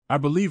I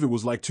believe it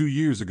was like 2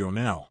 years ago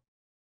now.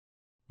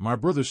 My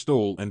brother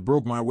stole and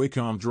broke my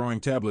Wacom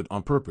drawing tablet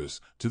on purpose.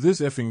 To this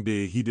effing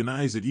day he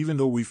denies it even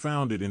though we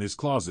found it in his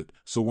closet,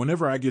 so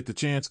whenever I get the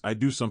chance I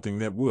do something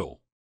that will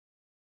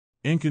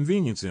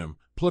inconvenience him,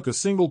 pluck a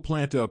single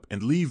plant up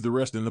and leave the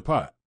rest in the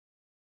pot.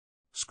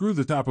 Screw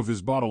the top of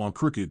his bottle on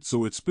crooked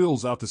so it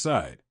spills out the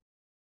side.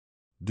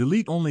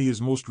 Delete only his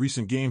most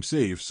recent game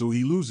save so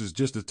he loses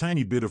just a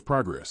tiny bit of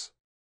progress.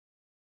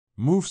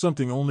 Move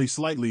something only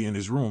slightly in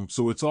his room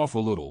so it's off a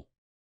little.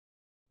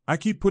 I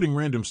keep putting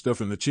random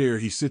stuff in the chair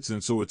he sits in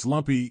so it's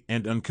lumpy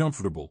and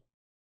uncomfortable.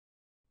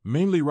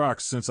 Mainly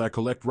rocks since I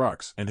collect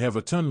rocks and have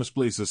a ton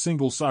misplace a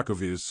single sock of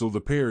his so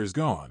the pair is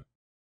gone.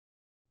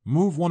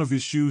 Move one of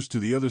his shoes to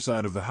the other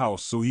side of the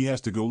house so he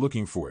has to go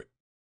looking for it.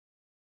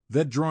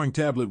 That drawing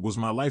tablet was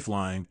my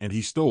lifeline and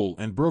he stole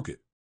and broke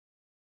it.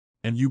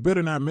 And you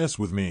better not mess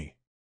with me.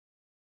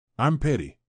 I'm petty.